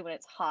especially when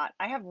it's hot.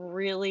 I have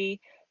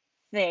really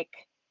thick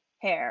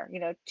hair.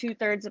 You know,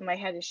 2/3 of my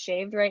head is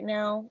shaved right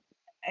now,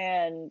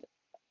 and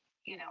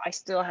you know, I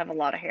still have a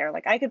lot of hair.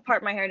 Like I could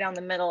part my hair down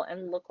the middle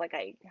and look like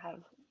I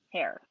have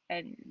hair,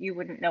 and you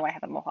wouldn't know I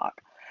have a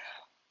mohawk.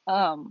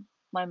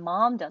 My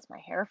mom does my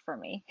hair for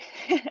me.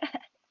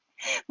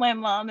 My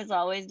mom has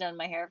always done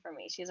my hair for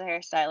me. She's a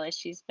hairstylist.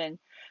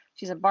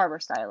 She's a barber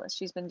stylist.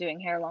 She's been doing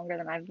hair longer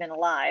than I've been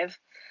alive.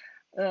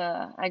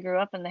 I grew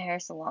up in the hair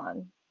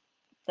salon.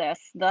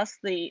 Thus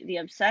the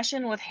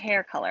obsession with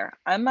hair color.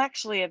 I'm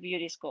actually a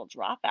beauty school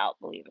dropout,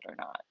 believe it or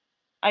not.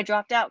 I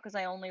dropped out because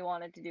I only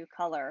wanted to do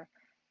color.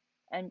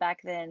 And back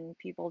then,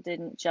 people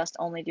didn't just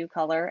only do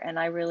color, and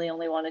I really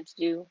only wanted to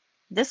do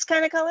this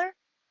kind of color,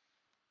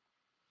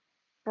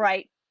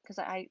 bright, because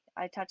I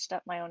touched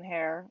up my own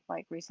hair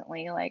like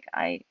recently. Like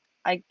I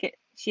get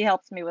she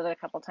helps me with it a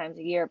couple times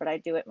a year, but I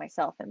do it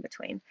myself in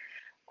between.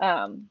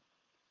 Um,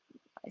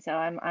 so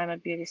I'm a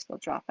beauty school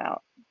dropout.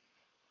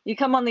 You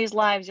come on these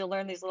lives, you'll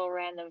learn these little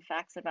random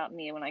facts about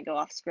me when I go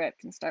off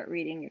script and start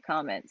reading your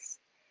comments.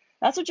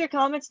 That's what your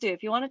comments do.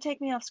 If you want to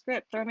take me off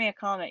script, throw me a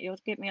comment. You'll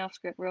get me off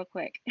script real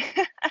quick.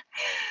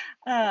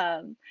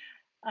 um,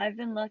 I've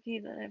been lucky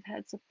that I've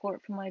had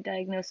support from my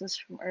diagnosis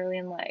from early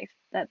in life.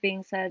 That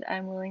being said,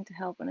 I'm willing to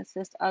help and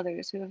assist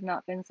others who have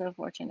not been so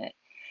fortunate.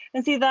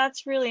 And see,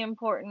 that's really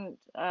important,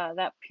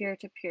 that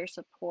peer-to-peer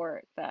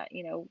support, that,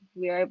 you know,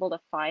 we are able to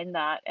find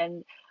that.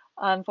 And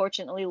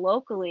unfortunately,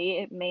 locally,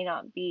 it may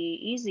not be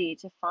easy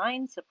to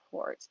find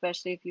support,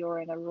 especially if you're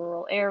in a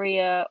rural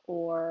area,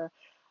 or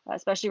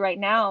especially right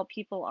now,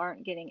 people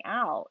aren't getting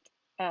out.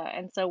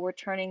 And so we're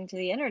turning to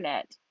the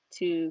internet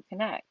to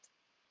connect.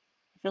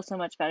 I feel so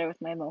much better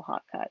with my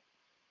mohawk cut.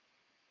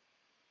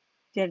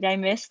 Did I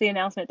miss the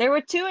announcement? There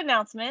were two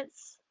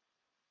announcements,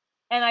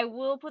 and I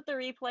will put the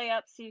replay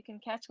up so you can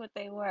catch what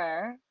they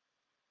were.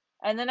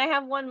 And then I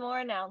have one more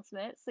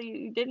announcement, so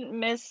you didn't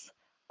miss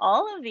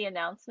all of the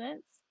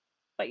announcements,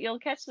 but you'll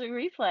catch the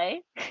replay.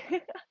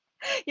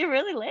 You're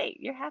really late.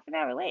 You're half an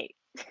hour late.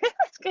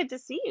 It's good to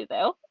see you,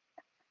 though.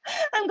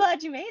 I'm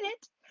glad you made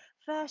it.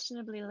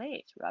 Fashionably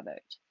late,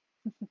 Robert.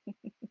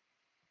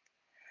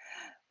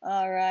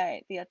 All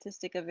right, the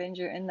Autistic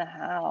Avenger in the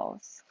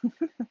house.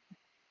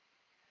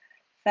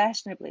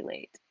 Fashionably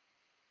late.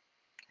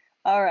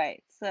 All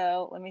right,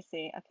 so let me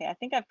see. Okay, I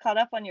think I've caught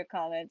up on your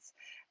comments,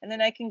 and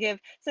then I can give,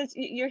 since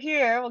you're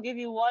here, we'll give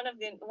you one of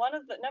the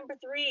number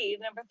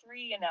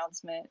three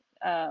announcement,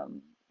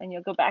 and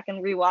you'll go back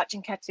and rewatch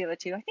and catch the other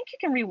two. I think you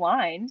can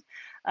rewind,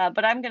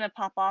 but I'm gonna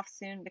pop off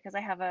soon because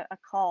I have a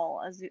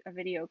call, a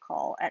video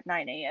call at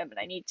 9 a.m. and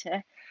I need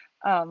to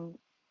um,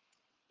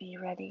 be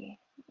ready,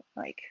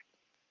 like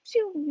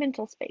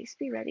mental space,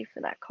 be ready for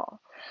that call.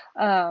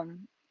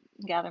 Um,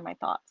 Gather my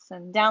thoughts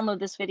and download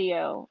this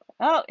video.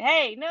 Oh,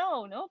 hey,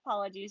 no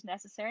apologies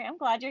necessary. I'm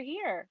glad you're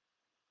here.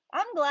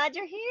 I'm glad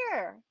you're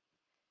here.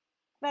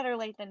 Better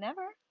late than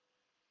never.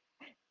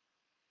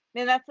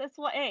 And that's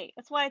why, hey,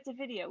 that's why it's a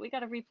video. We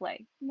got a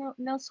replay.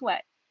 No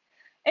sweat.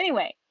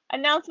 Anyway,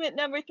 announcement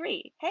number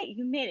 3. Hey,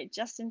 you made it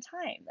just in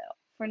time though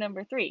for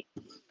number 3.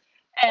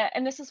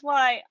 And this is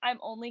why I'm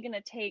only going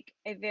to take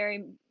a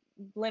very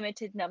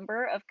limited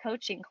number of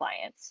coaching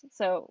clients.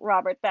 So,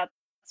 Robert, that's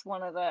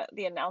one of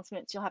the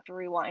announcements you'll have to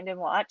rewind and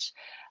watch.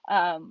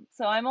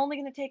 So I'm only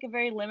going to take a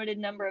very limited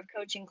number of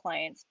coaching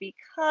clients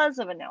because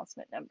of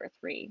announcement number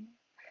 3.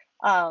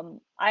 I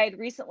had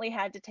recently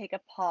had to take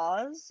a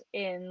pause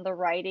in the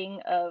writing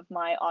of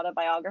my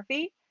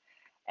autobiography.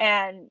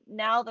 And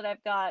now that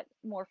I've got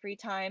more free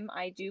time,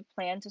 I do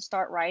plan to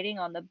start writing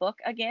on the book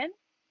again.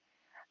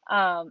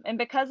 And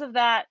because of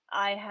that,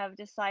 I have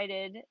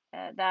decided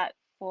that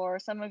for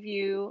some of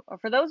you, or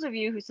for those of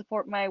you who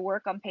support my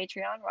work on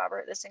Patreon,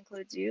 Robert, this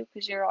includes you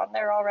because you're on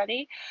there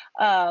already,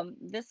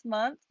 this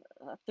month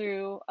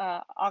through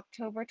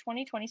October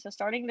 2020, so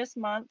starting this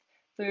month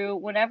through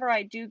whenever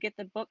I do get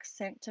the book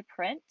sent to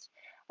print,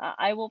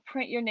 I will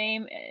print your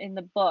name in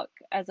the book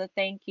as a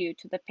thank you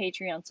to the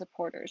Patreon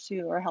supporters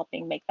who are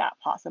helping make that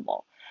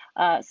possible.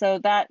 So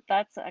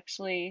that's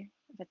actually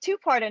a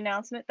two-part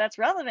announcement that's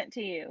relevant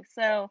to you.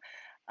 So,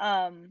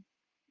 um,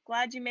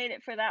 glad you made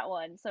it for that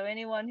one. So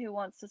anyone who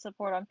wants to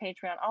support on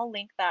Patreon, I'll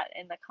link that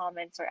in the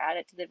comments or add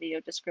it to the video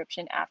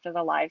description after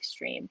the live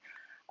stream.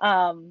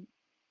 Um,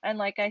 and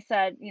like I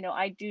said,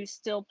 I do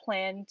still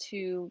plan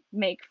to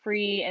make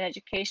free and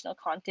educational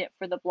content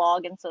for the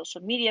blog and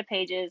social media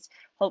pages.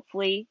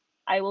 Hopefully,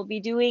 I will be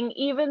doing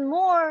even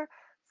more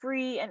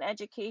free and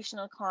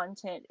educational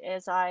content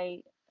as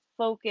I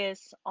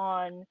focus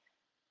on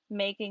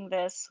making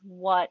this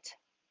what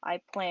I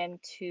plan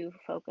to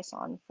focus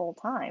on full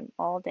time,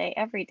 all day,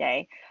 every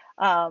day.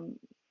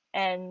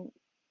 And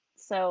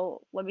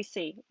so let me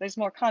see. There's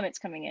more comments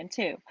coming in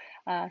too.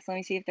 So let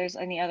me see if there's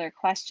any other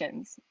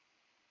questions.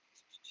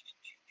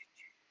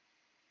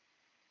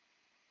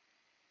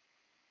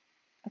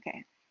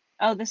 Okay.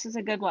 Oh, this is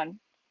a good one.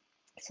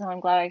 So I'm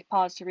glad I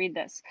paused to read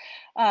this.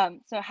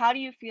 So how do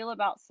you feel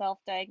about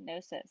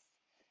self-diagnosis?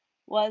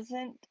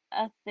 Wasn't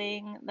a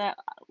thing that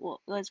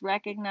was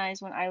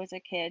recognized when I was a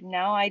kid.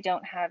 Now I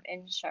don't have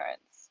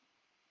insurance.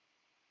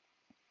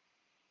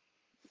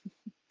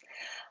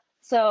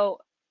 So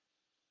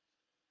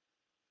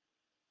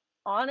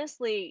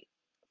honestly,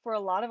 for a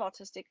lot of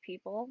autistic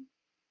people,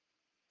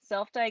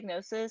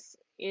 self-diagnosis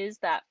is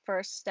that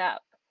first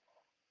step.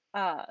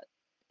 Uh,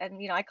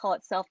 and I call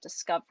it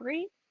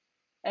self-discovery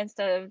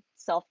instead of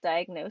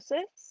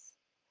self-diagnosis.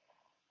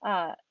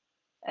 Uh,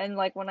 and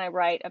like when I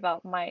write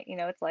about my,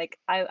 it's like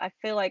I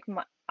feel like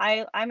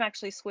I'm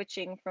actually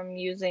switching from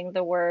using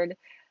the word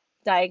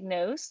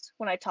diagnosed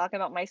when I talk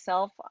about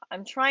myself.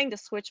 I'm trying to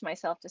switch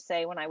myself to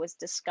say when I was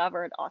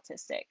discovered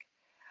autistic.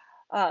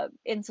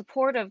 In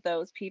support of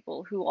those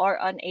people who are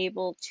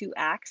unable to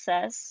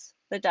access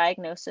the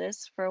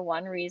diagnosis for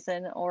one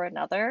reason or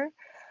another,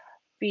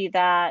 be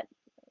that,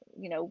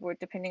 we're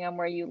depending on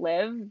where you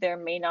live, there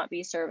may not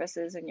be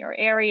services in your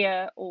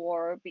area,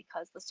 or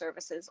because the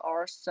services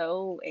are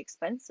so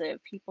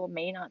expensive, people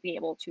may not be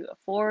able to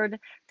afford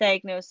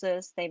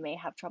diagnosis. They may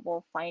have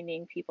trouble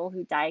finding people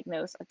who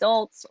diagnose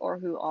adults or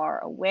who are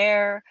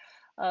aware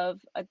of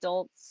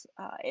adults.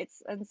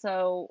 And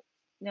so,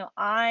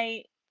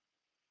 I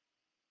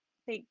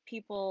think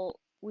people,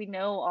 we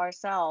know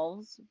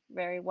ourselves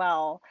very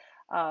well.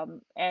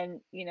 And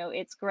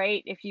it's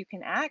great if you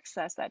can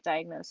access that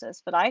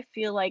diagnosis, but I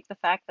feel like the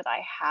fact that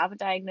I have a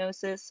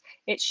diagnosis,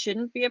 it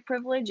shouldn't be a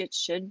privilege. It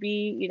should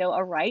be,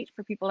 a right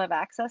for people to have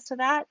access to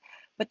that.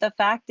 But the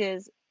fact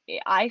is,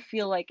 I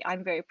feel like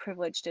I'm very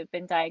privileged to have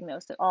been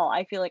diagnosed at all.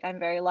 I feel like I'm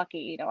very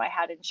lucky. I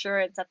had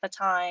insurance at the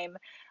time,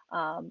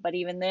 but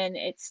even then,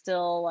 it's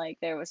still like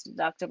there was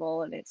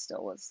deductible, and it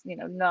still was,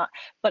 not,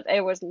 but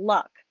it was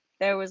luck.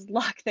 There was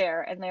luck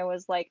there, and there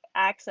was like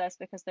access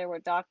because there were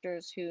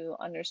doctors who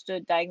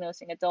understood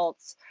diagnosing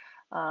adults.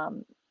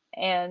 um,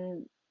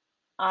 and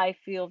I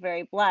feel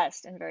very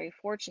blessed and very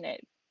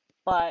fortunate.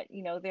 But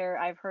there,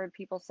 I've heard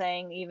people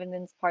saying even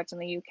in parts in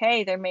the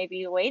UK there may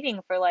be waiting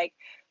for like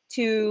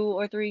 2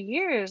 or 3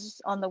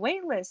 years on the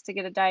wait list to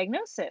get a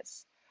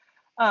diagnosis.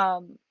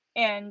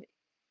 And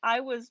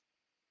I was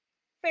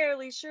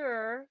fairly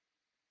sure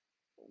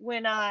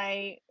when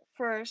I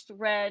first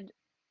read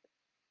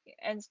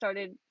and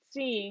started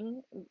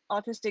seeing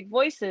autistic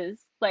voices,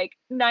 like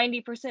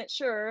 90%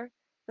 sure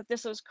that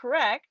this was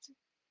correct,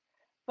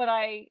 but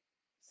I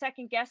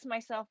second guessed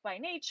myself by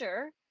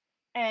nature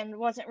and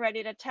wasn't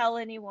ready to tell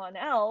anyone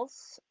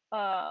else,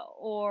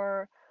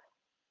 or,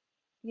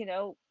 you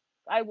know,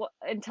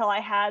 until I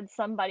had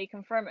somebody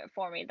confirm it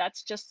for me.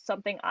 That's just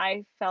something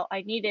I felt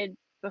I needed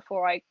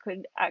before I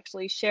could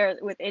actually share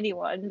it with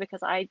anyone,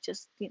 because I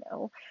just,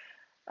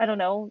 I don't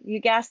know, you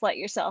gaslight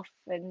yourself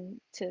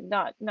and to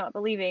not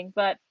believing.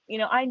 But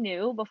I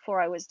knew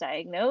before I was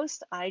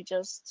diagnosed. I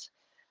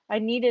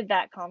needed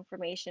that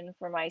confirmation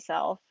for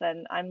myself,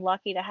 and I'm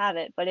lucky to have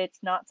it, but it's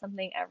not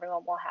something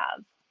everyone will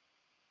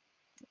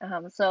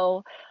have.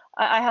 So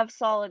I have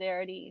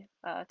solidarity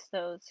to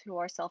those who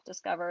are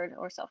self-discovered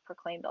or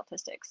self-proclaimed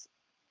autistics.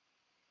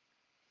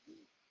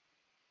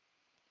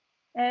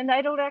 And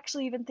I don't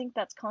actually even think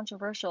that's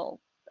controversial.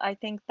 I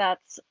think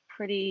that's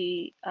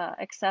pretty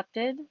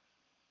accepted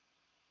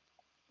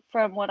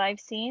from what I've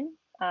seen.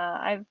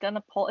 I've done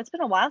a poll. It's been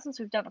a while since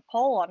we've done a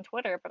poll on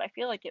Twitter, but I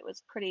feel like it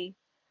was pretty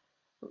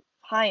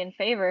high in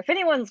favor. If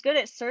anyone's good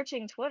at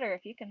searching Twitter,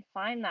 if you can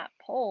find that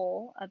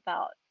poll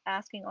about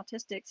asking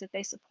autistics if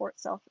they support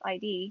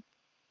self-ID,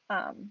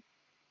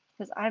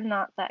 because I'm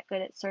not that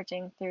good at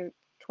searching through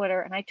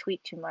Twitter, and I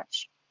tweet too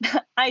much.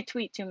 I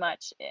tweet too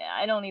much.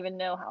 I don't even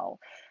know how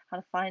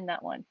to find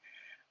that one.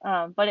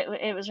 But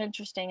it was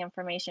interesting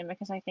information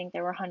because I think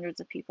there were hundreds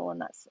of people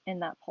in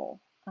that poll.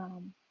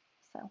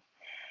 So.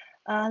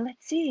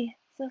 Let's see.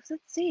 So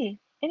let's see.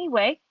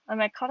 Anyway,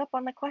 am I caught up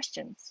on the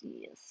questions?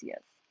 Yes,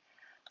 yes.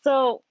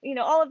 So,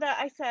 all of that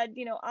I said,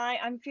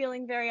 I'm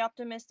feeling very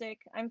optimistic.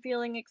 I'm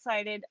feeling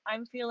excited.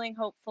 I'm feeling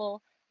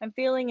hopeful. I'm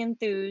feeling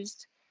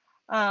enthused.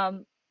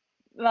 Um,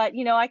 but,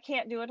 I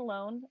can't do it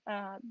alone.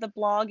 The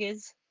blog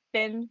has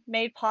been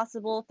made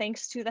possible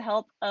thanks to the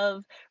help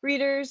of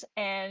readers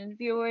and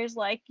viewers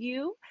like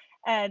you.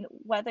 And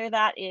whether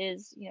that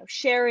is,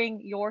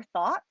 sharing your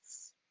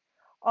thoughts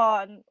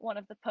on one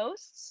of the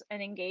posts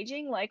and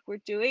engaging like we're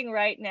doing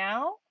right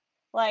now,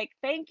 like,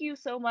 thank you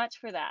so much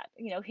for that,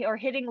 or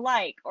hitting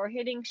like or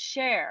hitting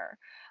share.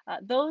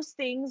 Those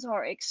things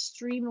are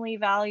extremely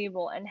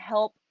valuable and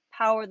help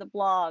power the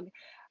blog.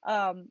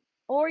 Um,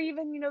 or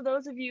even,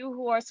 those of you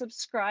who are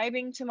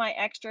subscribing to my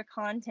extra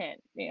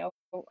content,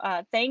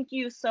 thank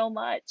you so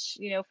much,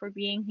 for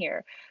being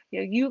here.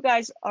 You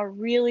guys are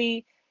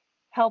really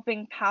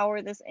helping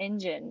power this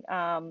engine.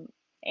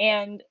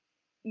 And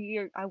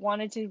I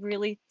wanted to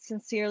really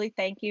sincerely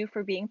thank you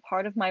for being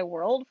part of my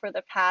world for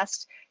the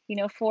past,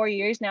 4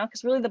 years now,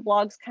 because really the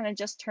blog's kind of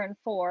just turned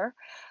 4.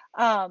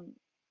 Um,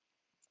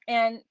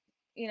 and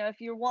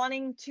if you're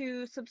wanting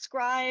to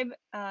subscribe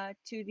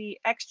to the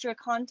extra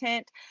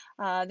content,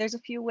 there's a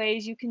few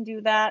ways you can do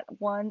that.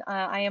 One,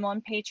 I am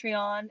on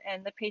Patreon,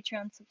 and the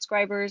Patreon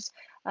subscribers,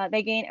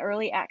 they gain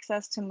early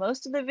access to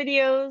most of the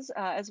videos,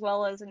 as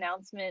well as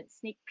announcements,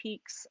 sneak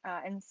peeks,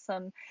 and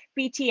some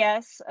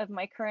BTS of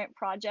my current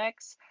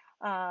projects.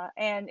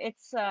 And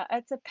it's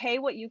a pay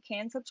what you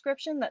can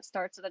subscription that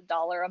starts at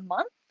 $1 a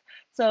month.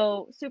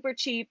 So super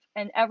cheap,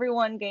 and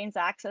everyone gains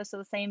access to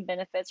the same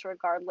benefits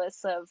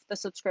regardless of the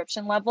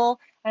subscription level.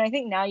 And I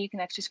think now you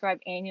can actually subscribe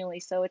annually,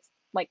 so it's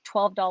like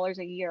 $12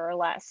 a year or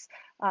less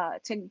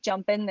to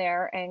jump in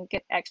there and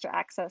get extra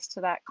access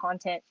to that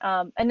content.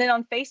 And then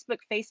on Facebook,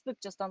 Facebook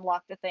just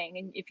unlocked a thing,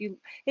 and if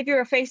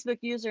you're a Facebook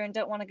user and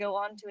don't want to go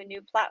on to a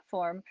new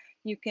platform,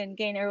 you can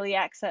gain early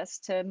access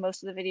to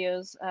most of the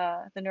videos,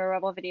 the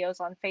NeuroRebel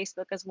videos on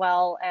Facebook as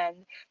well. And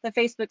the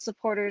Facebook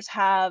supporters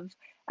have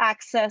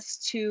access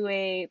to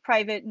a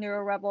private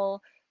NeuroRebel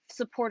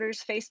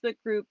supporters Facebook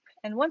group.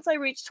 And once I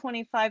reach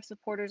 25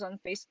 supporters on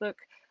Facebook,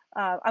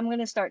 I'm going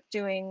to start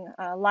doing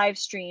live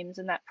streams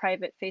in that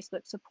private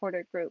Facebook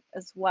supporter group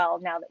as well,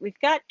 now that we've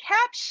got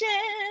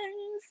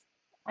captions.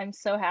 I'm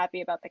so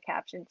happy about the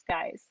captions,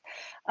 guys.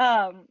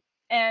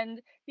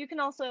 And you can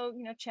also,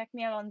 check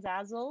me out on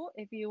Zazzle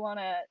if you want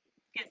to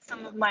get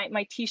some of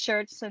my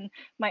t-shirts and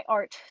my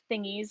art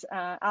thingies.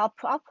 I'll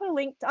put a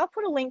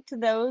link to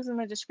those in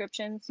the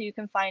description so you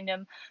can find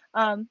them.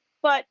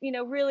 But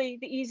really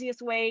the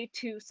easiest way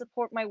to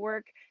support my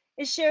work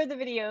is share the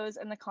videos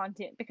and the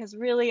content, because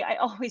really I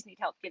always need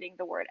help getting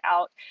the word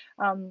out.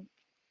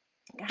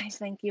 Guys,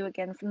 thank you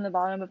again from the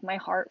bottom of my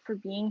heart for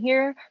being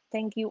here.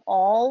 Thank you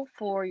all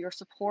for your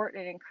support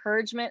and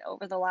encouragement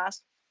over the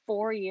last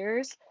 4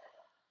 years.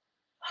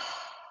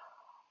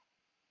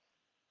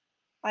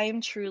 I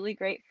am truly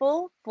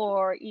grateful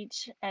for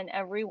each and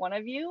every one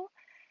of you,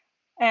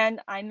 and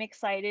I'm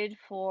excited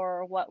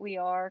for what we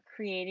are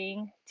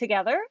creating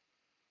together.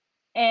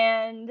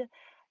 And,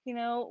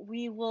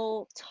 we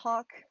will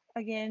talk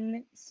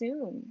again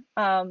soon.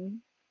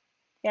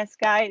 Yes,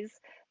 guys,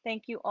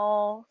 thank you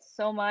all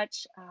so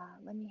much.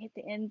 Let me hit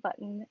the end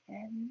button,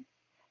 and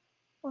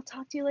we'll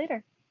talk to you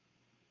later.